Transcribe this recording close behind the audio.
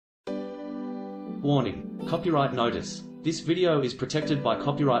Warning: copyright notice. This video is protected by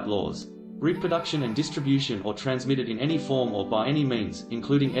copyright laws. Reproduction and distribution or transmitted in any form or by any means,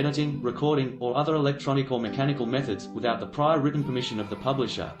 including editing, recording, or other electronic or mechanical methods, without the prior written permission of the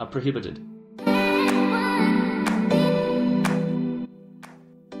publisher, are prohibited.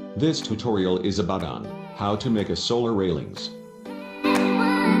 This tutorial is about on how to make a solar railings.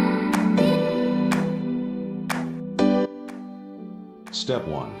 Step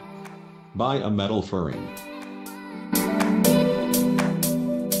 1. Buy a metal furring.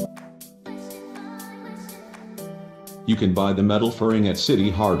 You can buy the metal furring at City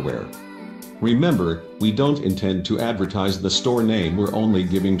Hardware. Remember, we don't intend to advertise the store name, we're only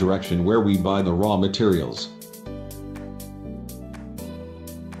giving direction where we buy the raw materials.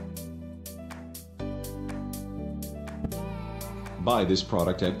 Buy this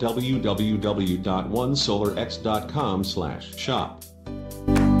product at www.onesolarx.com/shop.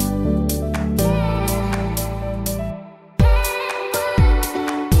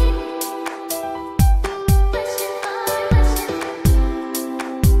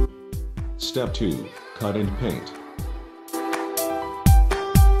 Step 2. Cut and paint.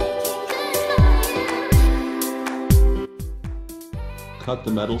 Cut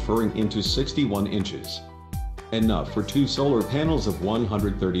the metal furring into 61 inches. Enough for 2 solar panels of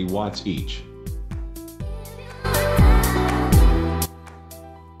 130 watts each.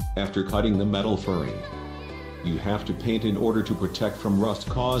 After cutting the metal furring, you have to paint in order to protect from rust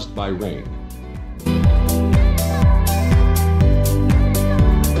caused by rain.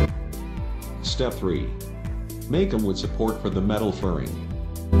 Step 3. Make a wood support for the metal furring.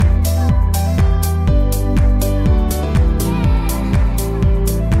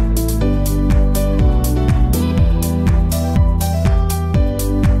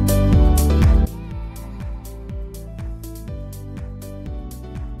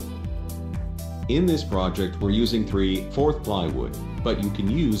 In this project we're using 3/4 plywood, but you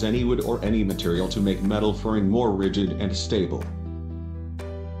can use any wood or any material to make metal furring more rigid and stable.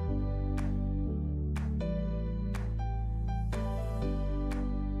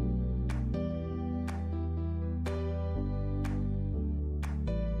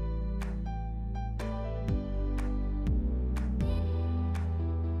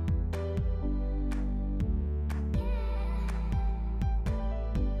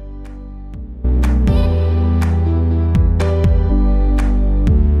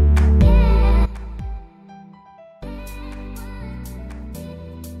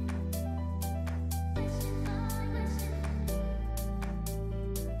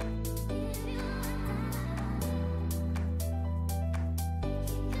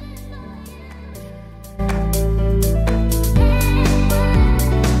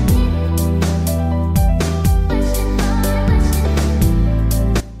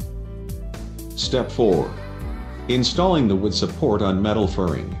 Step 4. Installing the wood support on metal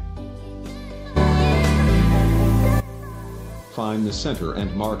furring. Find the center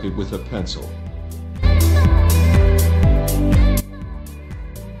and mark it with a pencil.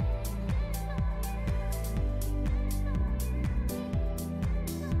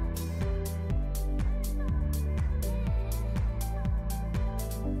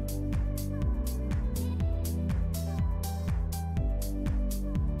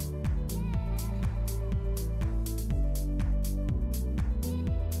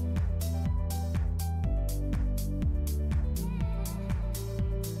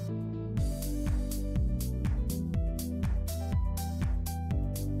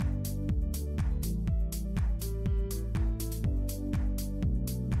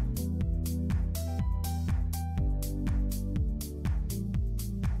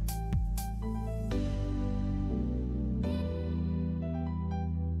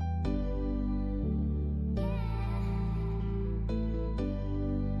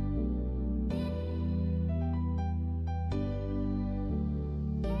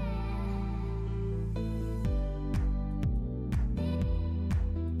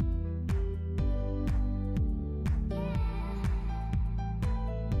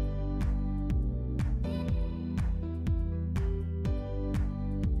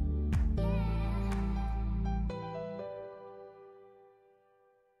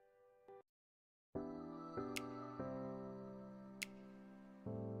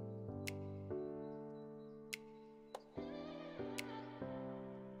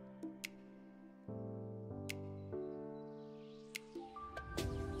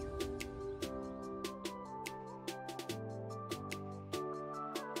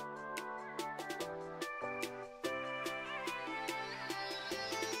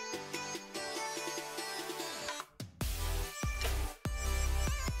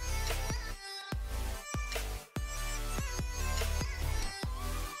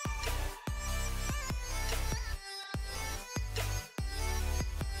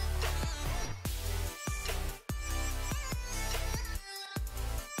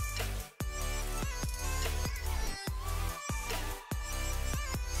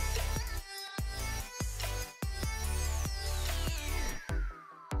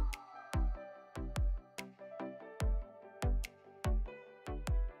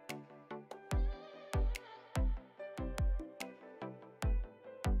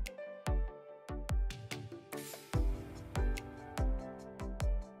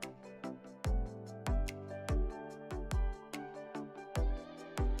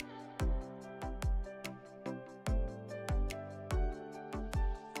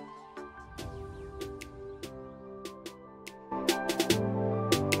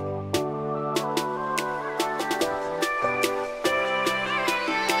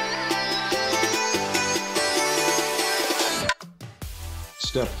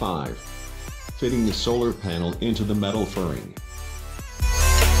 Step 5. Fitting the solar panel into the metal furring.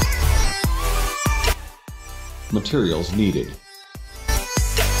 Materials needed.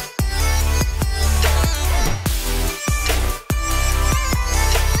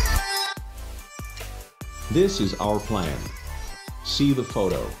 This is our plan. See the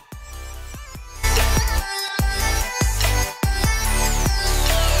photo.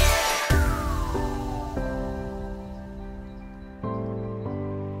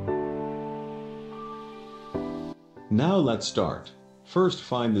 Now let's start. First,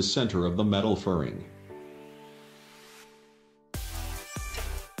 find the center of the metal furring.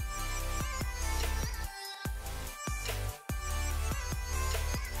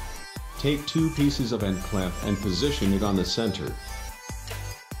 Take 2 pieces of end clamp and position it on the center.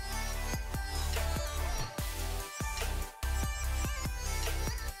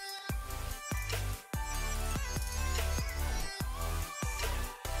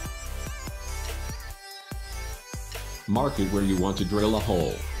 Mark it where you want to drill a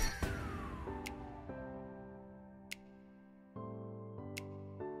hole.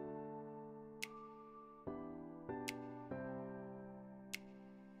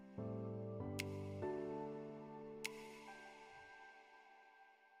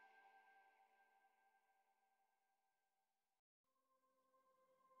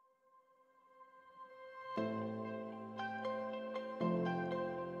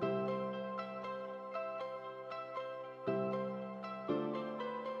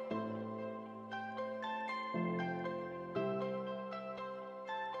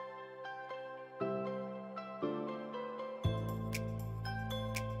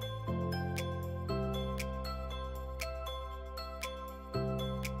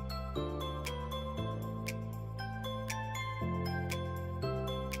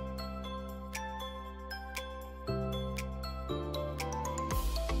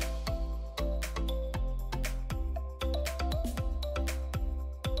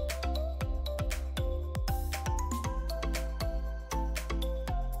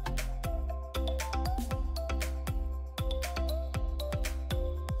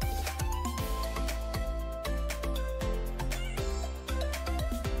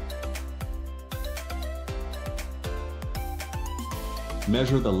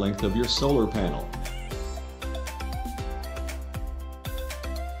 Measure the length of your solar panel.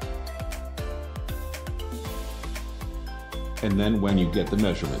 And then when you get the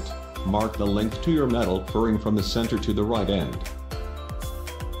measurement, mark the length to your metal furring from the center to the right end.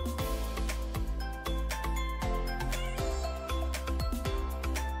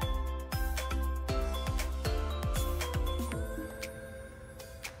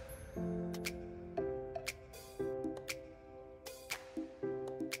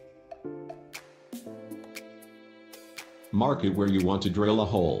 Mark it where you want to drill a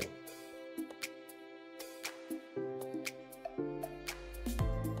hole.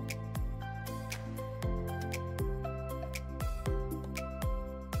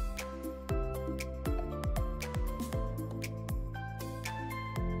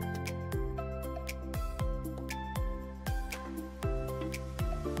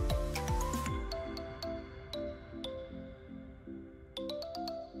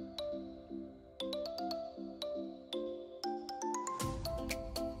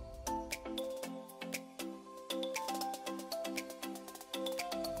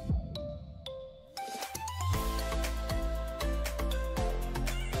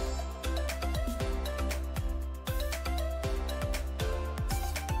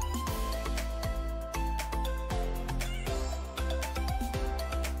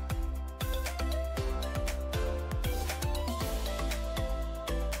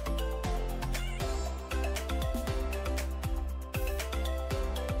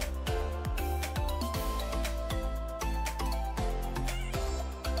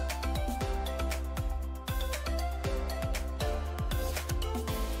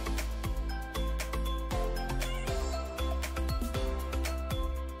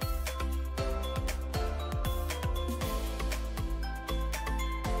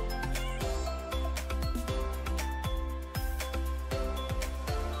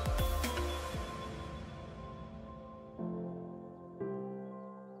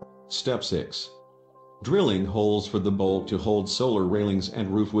 Step 6. Drilling holes for the bolt to hold solar railings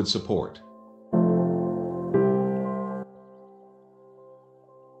and roof wood support.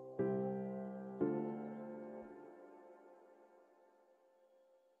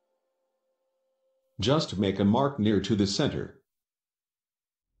 Just make a mark near to the center,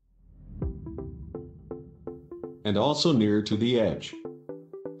 and also near to the edge.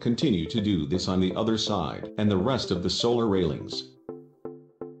 Continue to do this on the other side and the rest of the solar railings.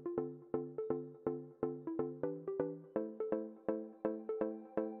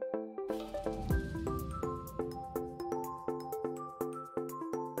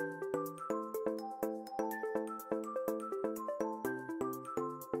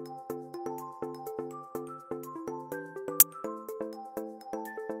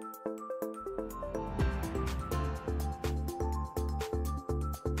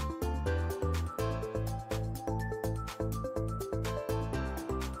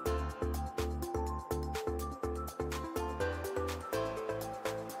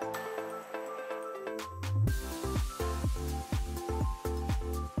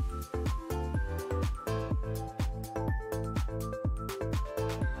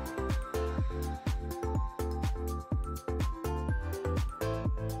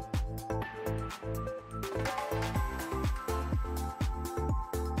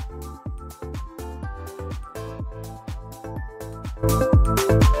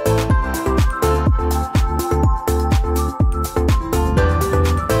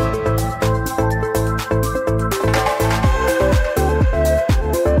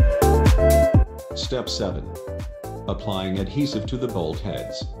 Step 7. Applying adhesive to the bolt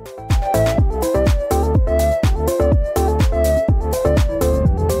heads.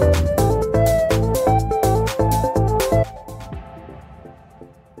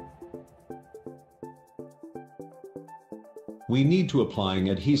 We need to applying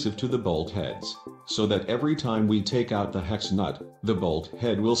adhesive to the bolt heads, so that every time we take out the hex nut, the bolt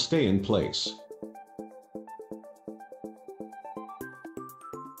head will stay in place.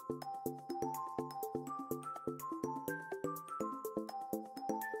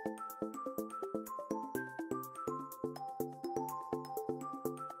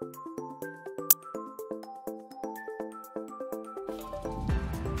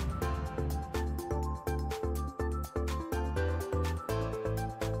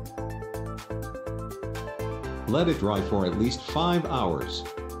 Let it dry for at least 5 hours.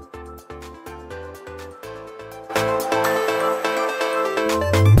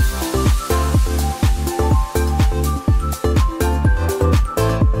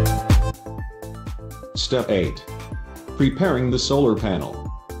 Step 8. Preparing the solar panel.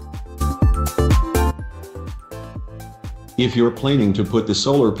 If you're planning to put the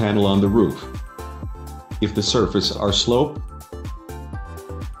solar panel on the roof, if the surfaces are sloped,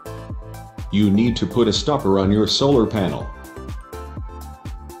 you need to put a stopper on your solar panel.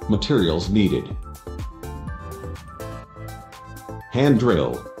 Materials needed: hand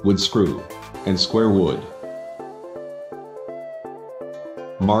drill, wood screw, and square wood.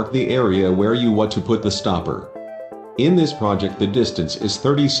 Mark the area where you want to put the stopper. In this project, the distance is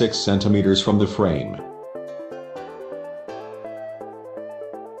 36 centimeters from the frame.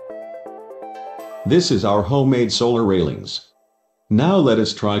 This is our homemade solar railings. Now let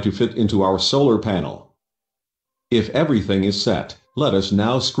us try to fit into our solar panel. If everything is set, let us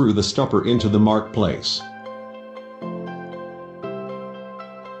now screw the stopper into the marked place.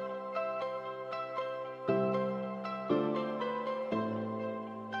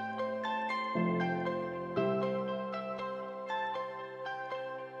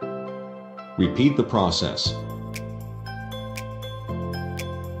 Repeat the process.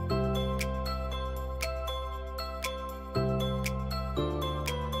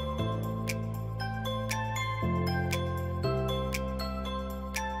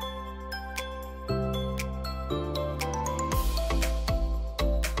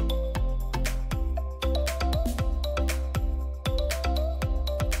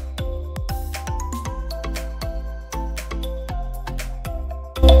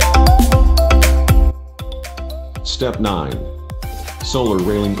 Step 9. Solar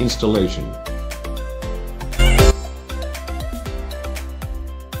railing installation.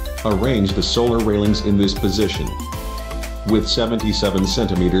 Arrange the solar railings in this position, with 77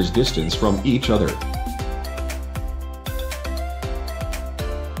 centimeters distance from each other.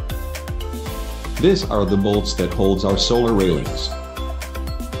 These are the bolts that holds our solar railings.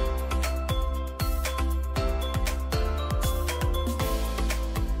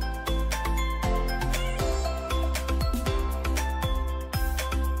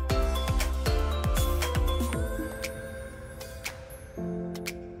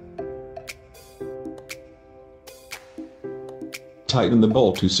 Tighten the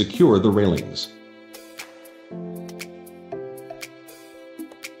bolt to secure the railings.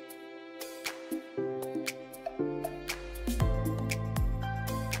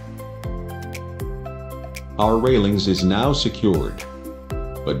 Our railings is now secured.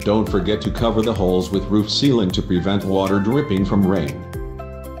 But don't forget to cover the holes with roof sealant to prevent water dripping from rain.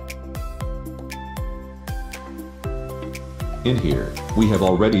 In here, we have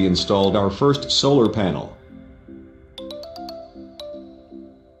already installed our first solar panel.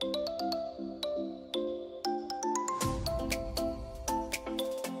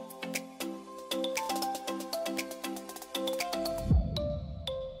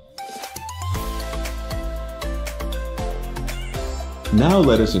 Now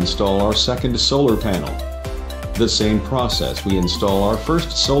let us install our second solar panel. The same process we install our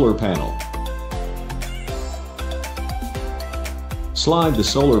first solar panel. Slide the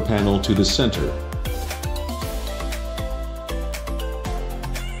solar panel to the center.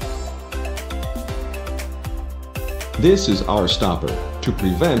 This is our stopper, to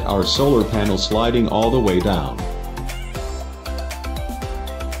prevent our solar panel sliding all the way down.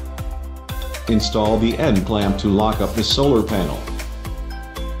 Install the end clamp to lock up the solar panel.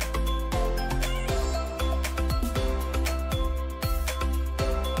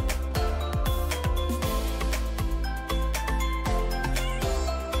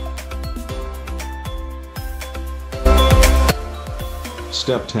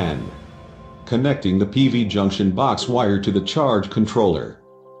 Step 10. Connecting the PV junction box wire to the charge controller.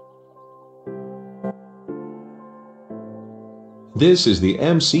 This is the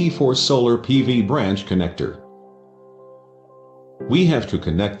MC4 solar PV branch connector. We have to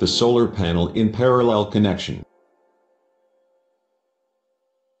connect the solar panel in parallel connection.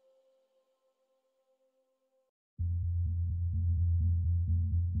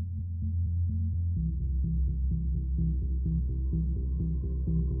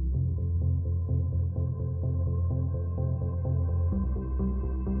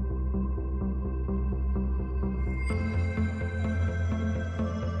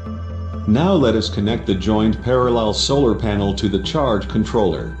 Now let us connect the joined parallel solar panel to the charge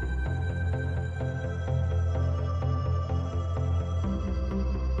controller.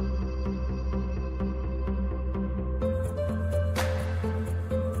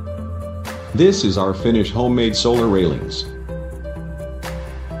 This is our finished homemade solar railings.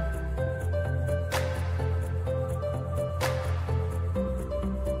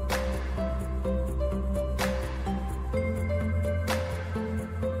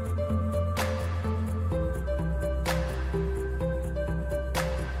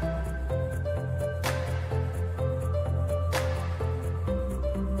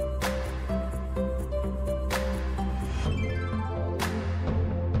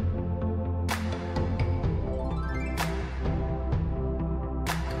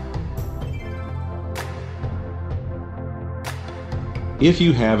 If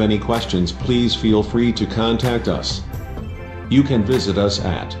you have any questions, please feel free to contact us. You can visit us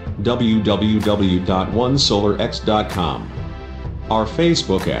at www.onesolarx.com. Our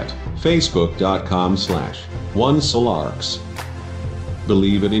Facebook at facebook.com/onesolarx.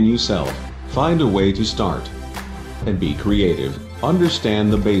 Believe it in yourself, find a way to start. And be creative,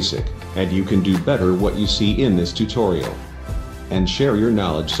 understand the basic, and you can do better what you see in this tutorial. And share your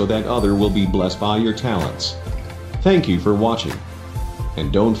knowledge so that others will be blessed by your talents. Thank you for watching.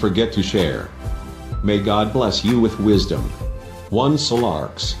 And don't forget to share. May God bless you with wisdom. One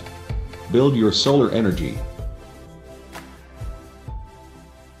Solarx. Build your solar energy.